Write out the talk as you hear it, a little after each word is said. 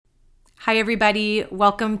Hi, everybody.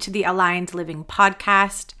 Welcome to the Aligned Living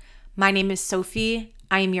Podcast. My name is Sophie.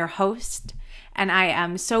 I am your host, and I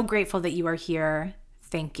am so grateful that you are here.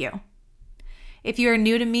 Thank you. If you are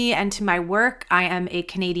new to me and to my work, I am a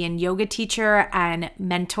Canadian yoga teacher and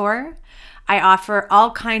mentor. I offer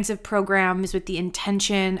all kinds of programs with the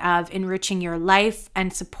intention of enriching your life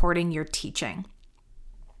and supporting your teaching.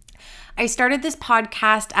 I started this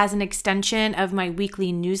podcast as an extension of my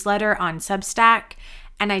weekly newsletter on Substack,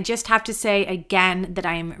 and I just have to say again that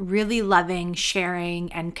I am really loving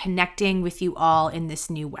sharing and connecting with you all in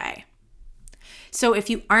this new way. So if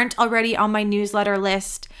you aren't already on my newsletter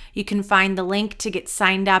list, you can find the link to get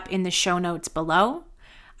signed up in the show notes below.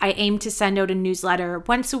 I aim to send out a newsletter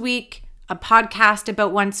once a week, a podcast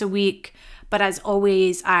about once a week, but as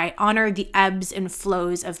always, I honor the ebbs and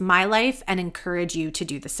flows of my life and encourage you to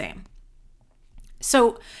do the same.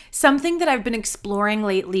 So something that I've been exploring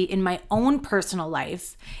lately in my own personal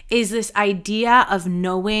life is this idea of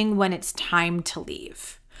knowing when it's time to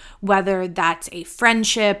leave, whether that's a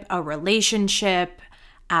friendship, a relationship,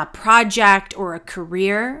 a project, or a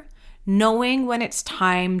career, knowing when it's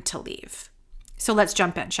time to leave. So let's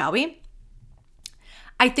jump in, shall we?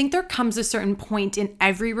 I think there comes a certain point in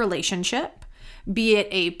every relationship, be it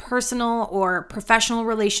a personal or professional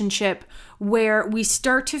relationship, where we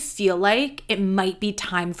start to feel like it might be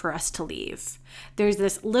time for us to leave. There's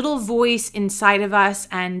this little voice inside of us,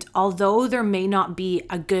 and although there may not be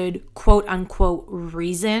a good quote unquote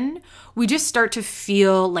reason, we just start to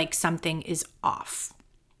feel like something is off.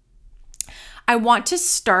 I want to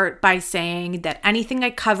start by saying that anything I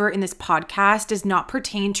cover in this podcast does not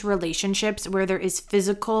pertain to relationships where there is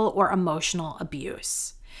physical or emotional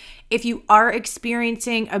abuse. If you are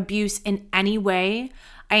experiencing abuse in any way,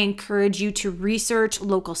 I encourage you to research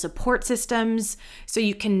local support systems so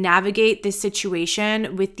you can navigate this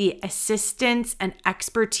situation with the assistance and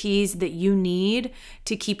expertise that you need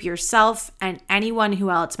to keep yourself and anyone who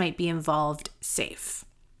else might be involved safe.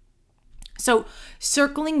 So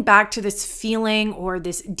circling back to this feeling or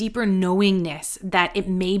this deeper knowingness that it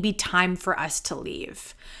may be time for us to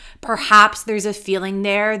leave. Perhaps there's a feeling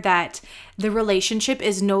there that the relationship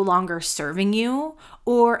is no longer serving you,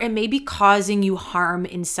 or it may be causing you harm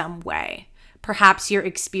in some way. Perhaps you're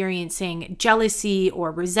experiencing jealousy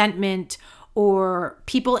or resentment, or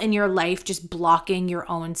people in your life just blocking your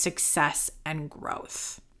own success and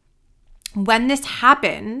growth. When this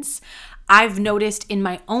happens, I've noticed in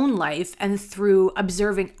my own life and through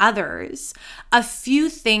observing others, a few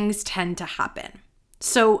things tend to happen.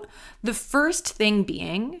 So the first thing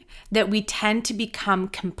being that we tend to become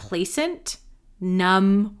complacent,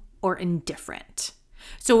 numb, or indifferent.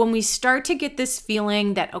 So when we start to get this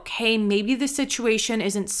feeling that, okay, maybe the situation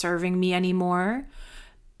isn't serving me anymore,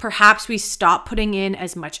 perhaps we stop putting in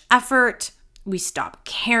as much effort, we stop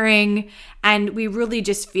caring, and we really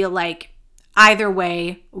just feel like either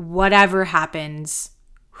way, whatever happens,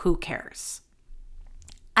 who cares?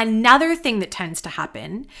 Another thing that tends to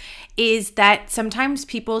happen is that sometimes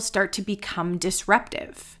people start to become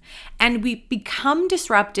disruptive. And we become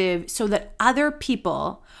disruptive so that other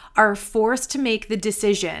people are forced to make the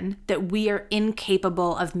decision that we are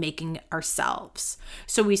incapable of making ourselves.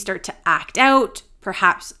 So we start to act out,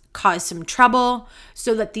 perhaps cause some trouble,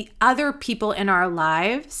 so that the other people in our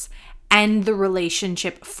lives end the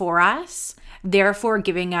relationship for us, therefore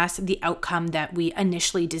giving us the outcome that we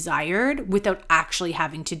initially desired without actually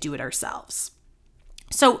having to do it ourselves.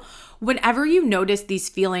 So whenever you notice these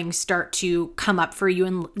feelings start to come up for you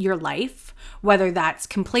in your life, whether that's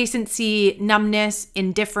complacency, numbness,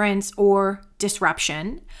 indifference, or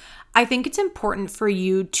disruption, I think it's important for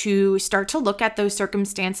you to start to look at those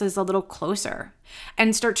circumstances a little closer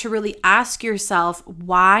and start to really ask yourself,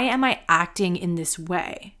 why am I acting in this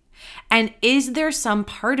way? And is there some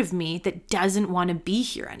part of me that doesn't want to be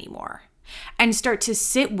here anymore? And start to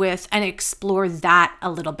sit with and explore that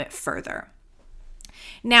a little bit further.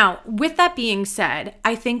 Now, with that being said,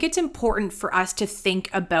 I think it's important for us to think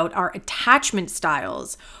about our attachment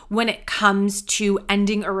styles when it comes to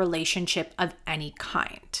ending a relationship of any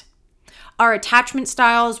kind. Our attachment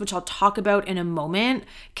styles, which I'll talk about in a moment,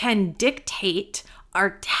 can dictate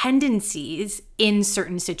our tendencies in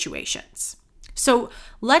certain situations. So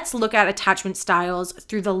let's look at attachment styles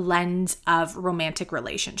through the lens of romantic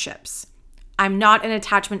relationships. I'm not an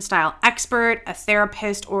attachment style expert, a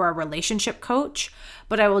therapist, or a relationship coach,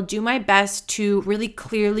 but I will do my best to really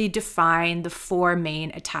clearly define the 4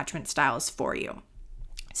 main attachment styles for you.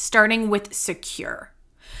 Starting with secure.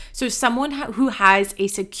 So someone who has a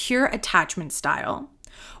secure attachment style,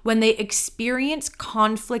 when they experience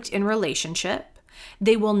conflict in relationship,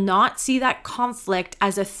 they will not see that conflict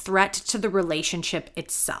as a threat to the relationship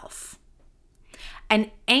itself. An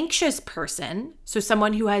anxious person, so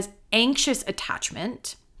someone who has anxious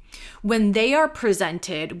attachment, when they are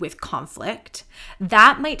presented with conflict,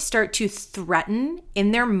 that might start to threaten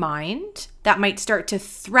in their mind, that might start to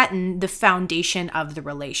threaten the foundation of the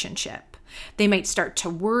relationship. They might start to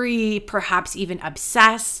worry, perhaps even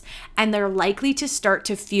obsess, and they're likely to start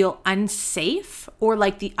to feel unsafe or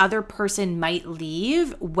like the other person might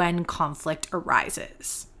leave when conflict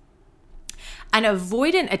arises. An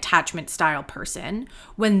avoidant attachment style person,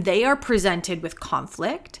 when they are presented with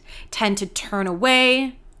conflict, tend to turn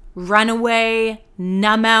away, run away,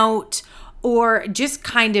 numb out, or just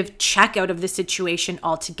kind of check out of the situation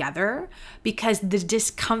altogether because the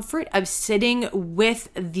discomfort of sitting with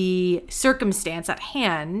the circumstance at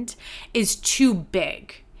hand is too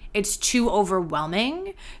big. It's too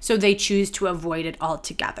overwhelming, so they choose to avoid it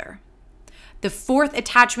altogether. The fourth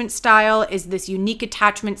attachment style is this unique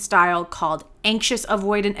attachment style called anxious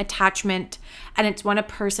avoidant attachment, and it's when a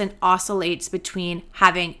person oscillates between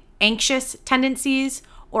having anxious tendencies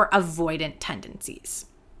or avoidant tendencies.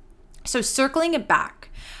 So circling it back,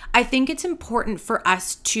 I think it's important for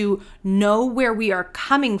us to know where we are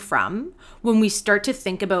coming from when we start to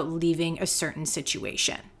think about leaving a certain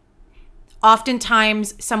situation.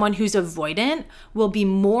 Oftentimes, someone who's avoidant will be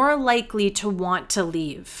more likely to want to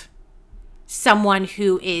leave. Someone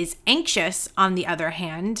who is anxious, on the other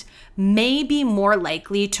hand, may be more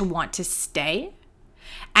likely to want to stay.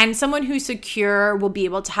 And someone who's secure will be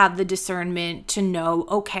able to have the discernment to know,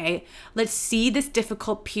 okay, let's see this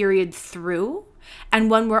difficult period through. And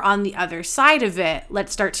when we're on the other side of it,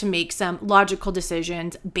 let's start to make some logical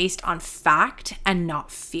decisions based on fact and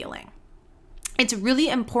not feeling. It's really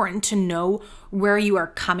important to know where you are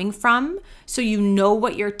coming from so you know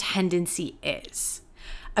what your tendency is.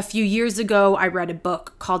 A few years ago, I read a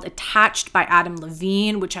book called Attached by Adam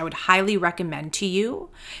Levine, which I would highly recommend to you,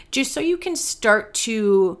 just so you can start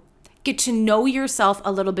to get to know yourself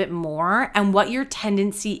a little bit more and what your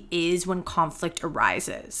tendency is when conflict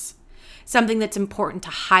arises. Something that's important to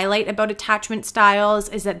highlight about attachment styles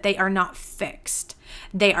is that they are not fixed.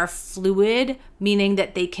 They are fluid, meaning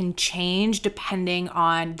that they can change depending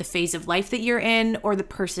on the phase of life that you're in or the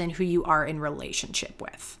person who you are in relationship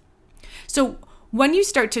with. So when you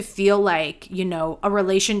start to feel like, a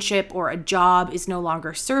relationship or a job is no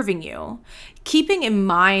longer serving you, keeping in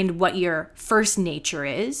mind what your first nature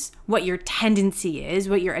is, what your tendency is,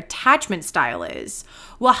 what your attachment style is,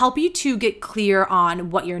 will help you to get clear on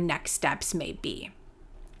what your next steps may be.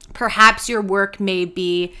 Perhaps your work may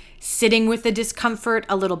be sitting with the discomfort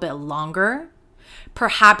a little bit longer.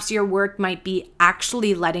 Perhaps your work might be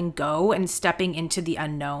actually letting go and stepping into the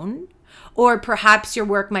unknown. Or perhaps your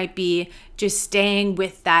work might be just staying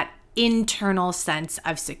with that internal sense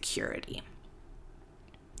of security.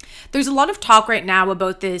 There's a lot of talk right now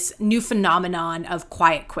about this new phenomenon of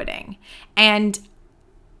quiet quitting. And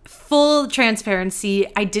full transparency,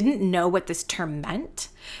 I didn't know what this term meant.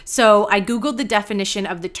 So I Googled the definition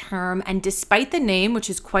of the term, and despite the name, which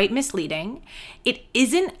is quite misleading, it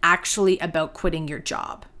isn't actually about quitting your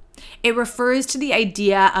job. It refers to the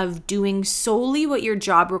idea of doing solely what your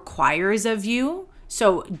job requires of you,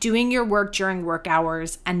 so doing your work during work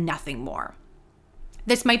hours and nothing more.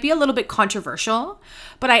 This might be a little bit controversial,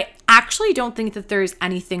 but I actually don't think that there's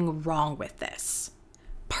anything wrong with this.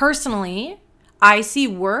 Personally, I see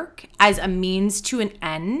work as a means to an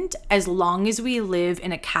end as long as we live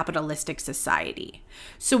in a capitalistic society.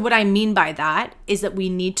 So what I mean by that is that we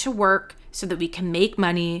need to work so that we can make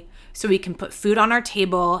money, so we can put food on our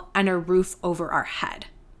table and a roof over our head.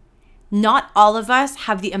 Not all of us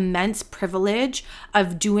have the immense privilege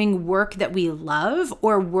of doing work that we love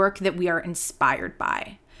or work that we are inspired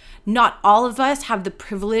by. Not all of us have the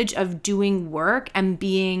privilege of doing work and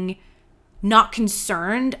being not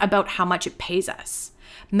concerned about how much it pays us.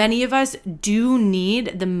 Many of us do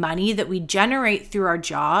need the money that we generate through our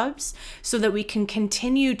jobs so that we can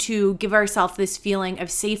continue to give ourselves this feeling of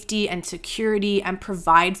safety and security and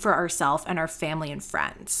provide for ourselves and our family and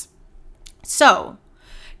friends. So,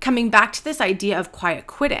 coming back to this idea of quiet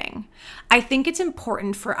quitting, I think it's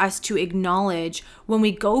important for us to acknowledge when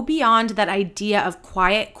we go beyond that idea of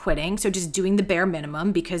quiet quitting, so just doing the bare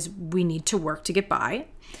minimum because we need to work to get by,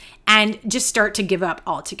 and just start to give up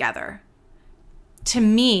altogether. To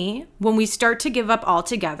me, when we start to give up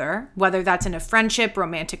altogether, whether that's in a friendship,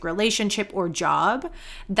 romantic relationship, or job,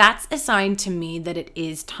 that's a sign to me that it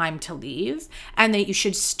is time to leave and that you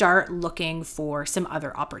should start looking for some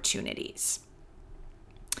other opportunities.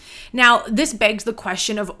 Now, this begs the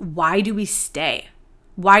question of why do we stay?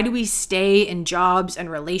 Why do we stay in jobs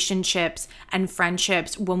and relationships and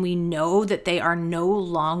friendships when we know that they are no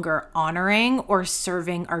longer honoring or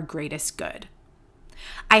serving our greatest good?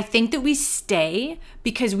 I think that we stay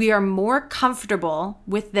because we are more comfortable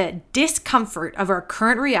with the discomfort of our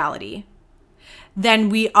current reality than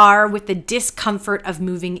we are with the discomfort of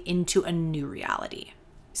moving into a new reality.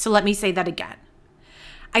 So let me say that again.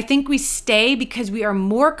 I think we stay because we are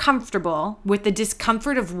more comfortable with the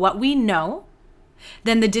discomfort of what we know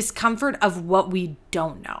than the discomfort of what we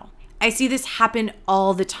don't know. I see this happen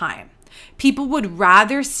all the time. People would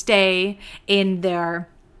rather stay in their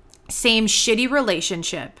same shitty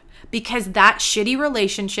relationship because that shitty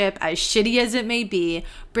relationship, as shitty as it may be,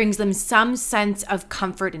 brings them some sense of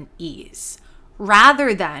comfort and ease,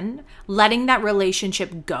 rather than letting that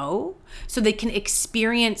relationship go so they can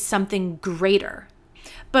experience something greater.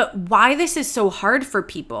 But why this is so hard for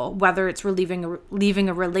people, whether it's leaving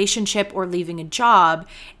a relationship or leaving a job,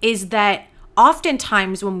 is that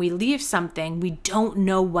oftentimes when we leave something, we don't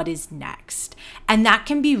know what is next. And that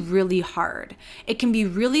can be really hard. It can be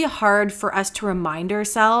really hard for us to remind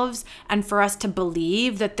ourselves and for us to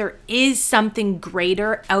believe that there is something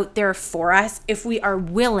greater out there for us if we are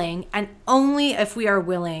willing, and only if we are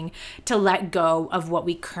willing, to let go of what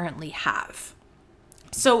we currently have.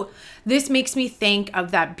 So this makes me think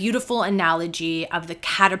of that beautiful analogy of the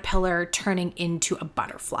caterpillar turning into a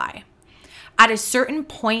butterfly. At a certain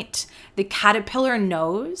point, the caterpillar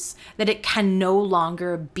knows that it can no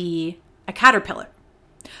longer be a caterpillar,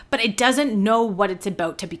 but it doesn't know what it's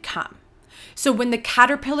about to become. So when the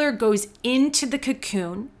caterpillar goes into the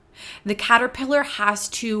cocoon, the caterpillar has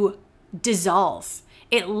to dissolve.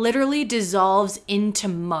 It literally dissolves into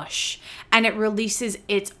mush, and it releases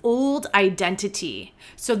its old identity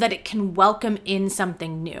so that it can welcome in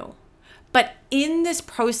something new. But in this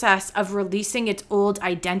process of releasing its old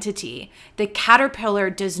identity, the caterpillar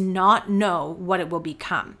does not know what it will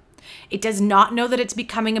become. It does not know that it's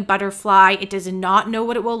becoming a butterfly. It does not know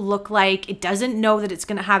what it will look like. It doesn't know that it's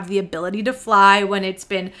going to have the ability to fly when it's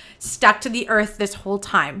been stuck to the earth this whole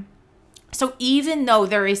time. So even though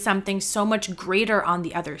there is something so much greater on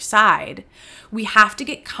the other side, we have to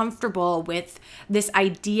get comfortable with this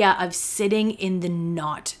idea of sitting in the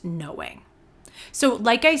not knowing. So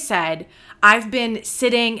like I said, I've been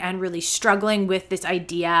sitting and really struggling with this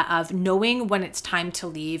idea of knowing when it's time to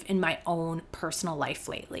leave in my own personal life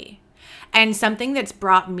lately. And something that's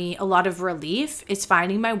brought me a lot of relief is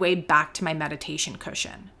finding my way back to my meditation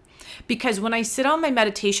cushion. Because when I sit on my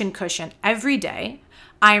meditation cushion every day,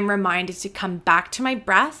 I am reminded to come back to my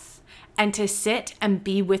breath and to sit and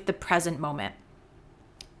be with the present moment.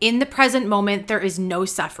 In the present moment, there is no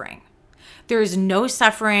suffering. There is no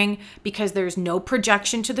suffering because there's no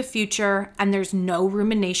projection to the future and there's no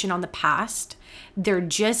rumination on the past. There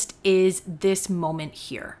just is this moment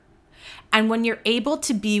here. And when you're able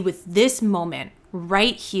to be with this moment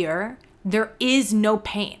right here, there is no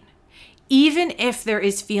pain. Even if there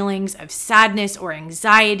is feelings of sadness or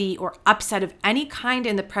anxiety or upset of any kind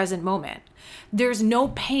in the present moment, there's no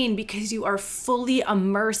pain because you are fully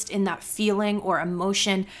immersed in that feeling or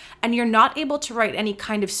emotion, and you're not able to write any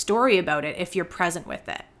kind of story about it if you're present with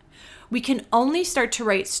it. We can only start to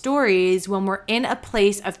write stories when we're in a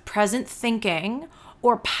place of present thinking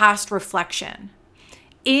or past reflection.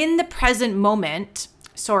 In the present moment,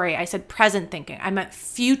 I said present thinking. I meant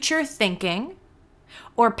future thinking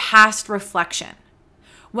or past reflection.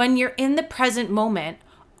 When you're in the present moment,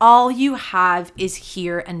 all you have is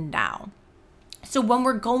here and now. So when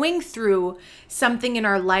we're going through something in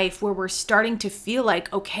our life where we're starting to feel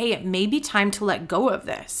like, okay, it may be time to let go of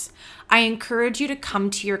this, I encourage you to come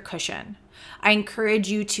to your cushion. I encourage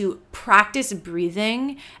you to practice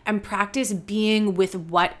breathing and practice being with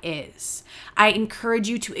what is. I encourage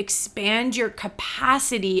you to expand your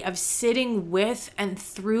capacity of sitting with and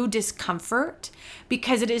through discomfort,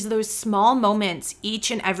 because it is those small moments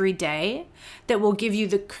each and every day that will give you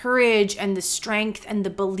the courage and the strength and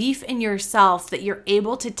the belief in yourself that you're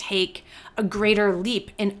able to take a greater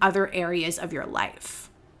leap in other areas of your life.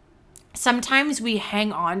 Sometimes we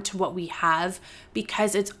hang on to what we have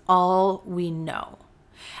because it's all we know.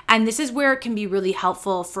 And this is where it can be really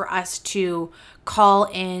helpful for us to call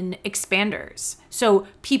in expanders. So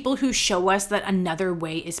people who show us that another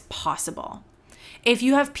way is possible. If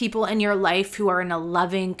you have people in your life who are in a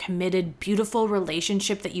loving, committed, beautiful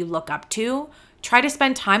relationship that you look up to, try to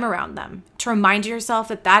spend time around them to remind yourself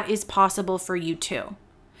that that is possible for you too.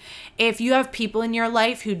 If you have people in your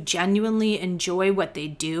life who genuinely enjoy what they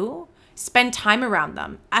do, spend time around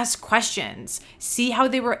them, ask questions, see how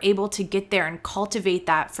they were able to get there and cultivate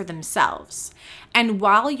that for themselves. And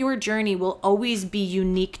while your journey will always be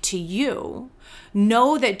unique to you,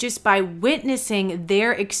 know that just by witnessing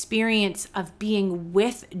their experience of being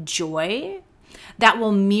with joy, that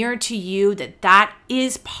will mirror to you that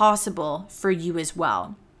is possible for you as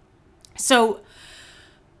well. So,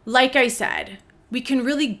 like I said, we can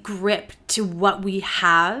really grip to what we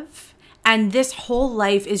have. And this whole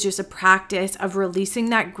life is just a practice of releasing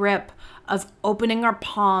that grip, of opening our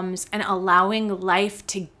palms and allowing life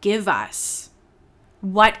to give us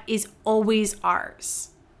what is always ours.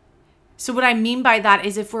 So what I mean by that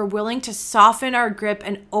is if we're willing to soften our grip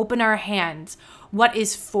and open our hands, what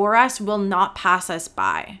is for us will not pass us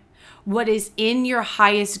by. What is in your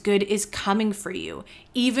highest good is coming for you,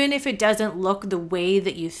 even if it doesn't look the way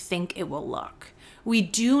that you think it will look. We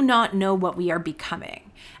do not know what we are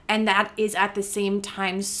becoming. And that is at the same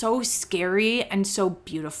time so scary and so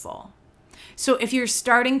beautiful. So if you're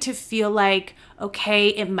starting to feel like, okay,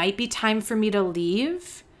 it might be time for me to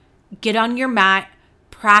leave, get on your mat,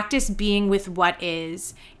 practice being with what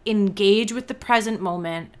is, engage with the present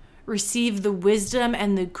moment, receive the wisdom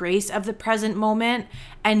and the grace of the present moment,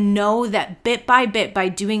 and know that bit by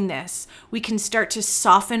doing this, we can start to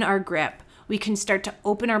soften our grip. We can start to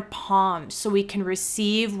open our palms so we can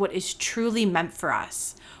receive what is truly meant for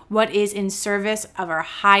us, what is in service of our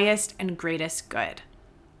highest and greatest good.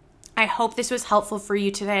 I hope this was helpful for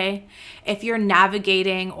you today. If you're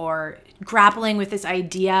navigating or grappling with this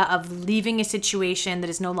idea of leaving a situation that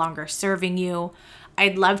is no longer serving you,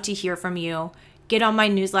 I'd love to hear from you. Get on my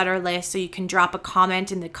newsletter list so you can drop a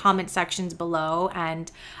comment in the comment sections below.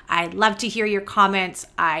 And I'd love to hear your comments.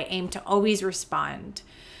 I aim to always respond.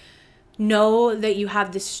 Know that you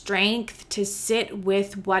have the strength to sit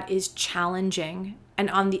with what is challenging. And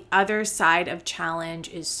on the other side of challenge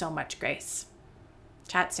is so much grace.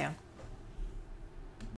 Chat soon.